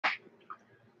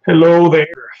Hello there,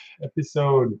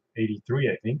 episode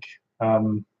 83, I think.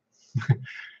 Um,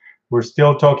 we're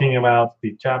still talking about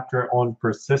the chapter on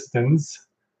persistence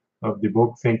of the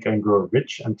book Think and Grow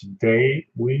Rich, and today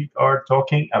we are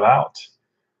talking about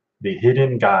the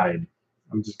hidden guide.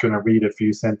 I'm just going to read a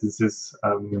few sentences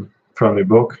from the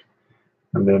book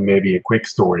and then maybe a quick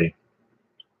story.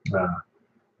 Uh,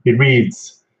 it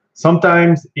reads,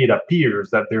 sometimes it appears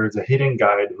that there is a hidden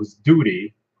guide whose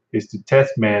duty is to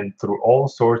test men through all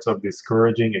sorts of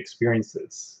discouraging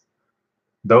experiences.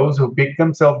 Those who pick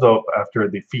themselves up after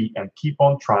a defeat and keep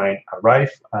on trying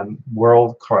arrive and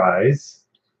world cries,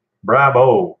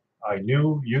 bravo, I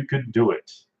knew you could do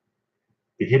it.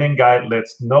 The hidden guide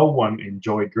lets no one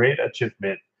enjoy great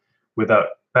achievement without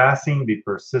passing the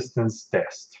persistence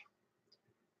test.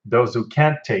 Those who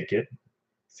can't take it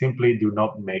simply do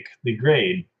not make the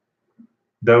grade.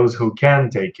 Those who can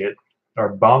take it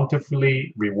are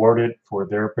bountifully rewarded for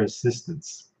their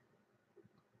persistence.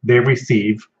 They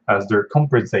receive as their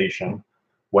compensation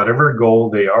whatever goal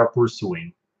they are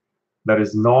pursuing. That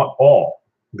is not all.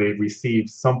 They receive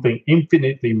something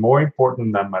infinitely more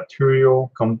important than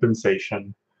material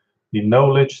compensation, the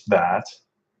knowledge that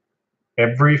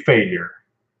every failure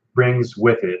brings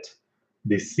with it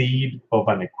the seed of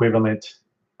an equivalent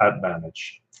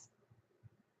advantage.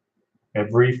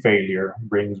 Every failure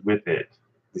brings with it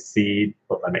the seed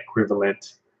of an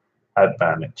equivalent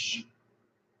advantage.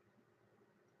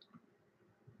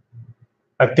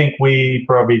 I think we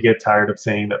probably get tired of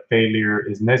saying that failure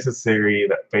is necessary,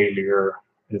 that failure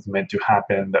is meant to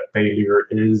happen, that failure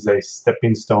is a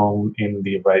stepping stone in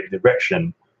the right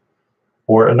direction.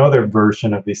 Or another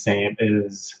version of the same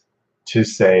is to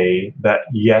say that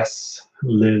yes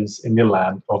lives in the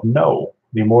land of no.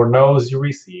 The more no's you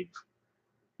receive,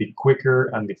 the quicker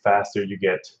and the faster you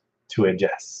get to a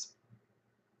yes.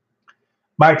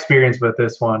 My experience with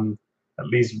this one, at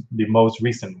least the most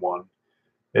recent one,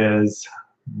 is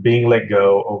being let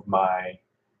go of my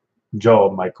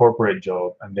job, my corporate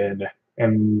job, and then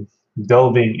and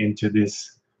delving into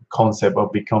this concept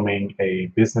of becoming a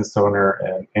business owner,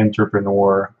 an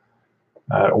entrepreneur,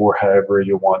 or however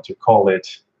you want to call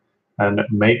it, and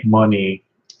make money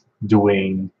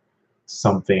doing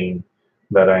something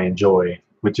that I enjoy,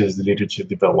 which is the leadership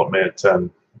development and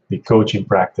the coaching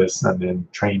practice and then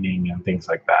training and things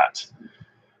like that.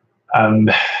 And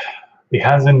it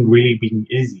hasn't really been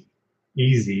easy.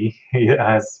 It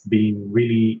has been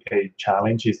really a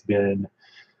challenge. It's been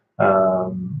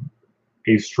um,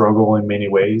 a struggle in many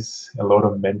ways, a lot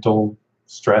of mental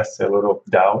stress, a lot of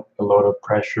doubt, a lot of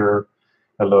pressure,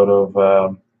 a lot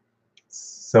of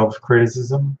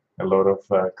self-criticism, a lot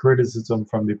of criticism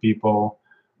from the people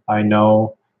I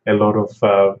know, a lot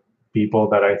of people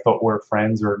that I thought were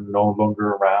friends are no longer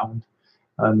around.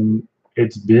 And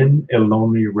it's been a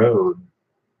lonely road.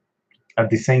 At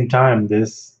the same time,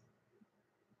 this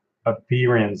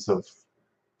appearance of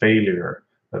failure,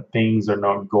 that things are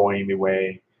not going the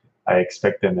way I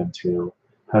expected them to,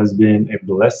 has been a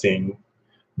blessing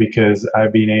because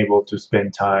I've been able to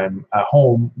spend time at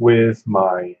home with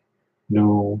my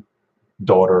new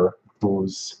daughter,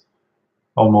 who's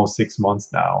almost 6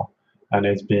 months now, and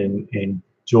it's been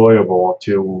enjoyable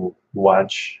to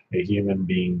watch a human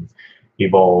being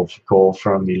evolve, go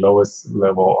from the lowest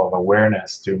level of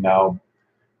awareness to now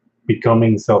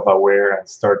becoming self-aware and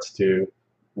starts to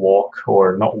walk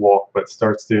or not walk, but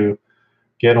starts to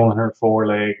get on her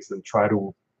forelegs and try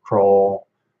to crawl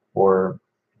or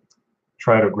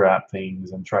try to grab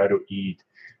things and try to eat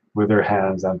with her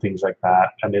hands and things like that.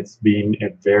 And it's been a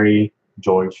very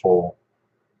joyful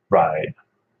ride.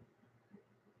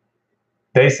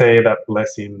 They say that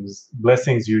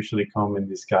blessings usually come in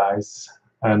disguise,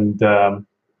 and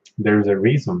there's a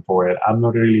reason for it. I'm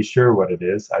not really sure what it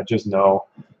is. I just know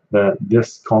that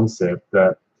this concept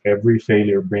that every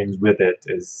failure brings with it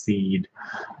is seed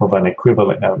of an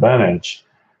equivalent advantage.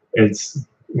 It's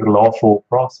a lawful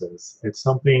process. It's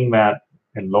something that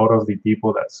a lot of the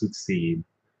people that succeed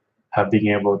have been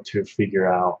able to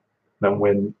figure out that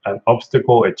when an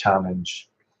obstacle, a challenge,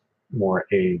 or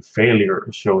a failure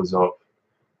shows up,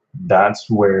 that's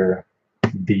where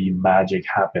the magic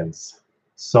happens.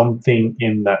 Something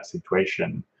in that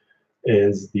situation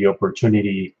is the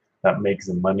opportunity that makes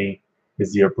them money,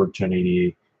 is the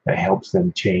opportunity that helps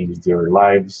them change their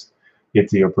lives,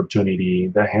 it's the opportunity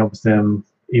that helps them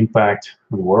impact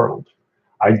the world.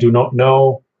 I do not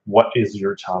know what is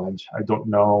your challenge. I don't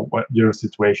know what your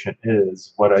situation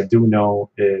is. What I do know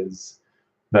is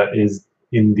that is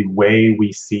in the way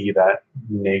we see that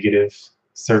negative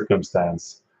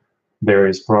circumstance, there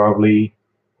is probably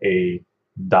a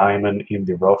diamond in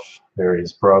the rough. There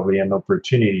is probably an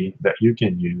opportunity that you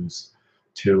can use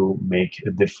to make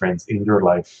a difference in your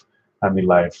life and the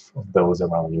life of those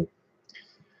around you.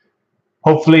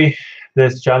 Hopefully,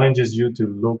 this challenges you to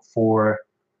look for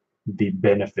the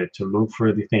benefit, to look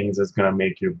for the things that's going to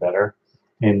make you better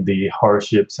in the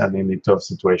hardships and in the tough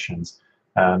situations.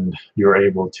 And you're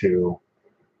able to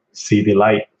see the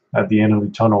light at the end of the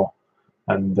tunnel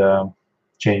and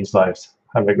change lives.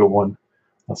 Have a good one.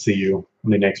 I'll see you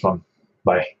in the next one.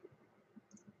 Bye.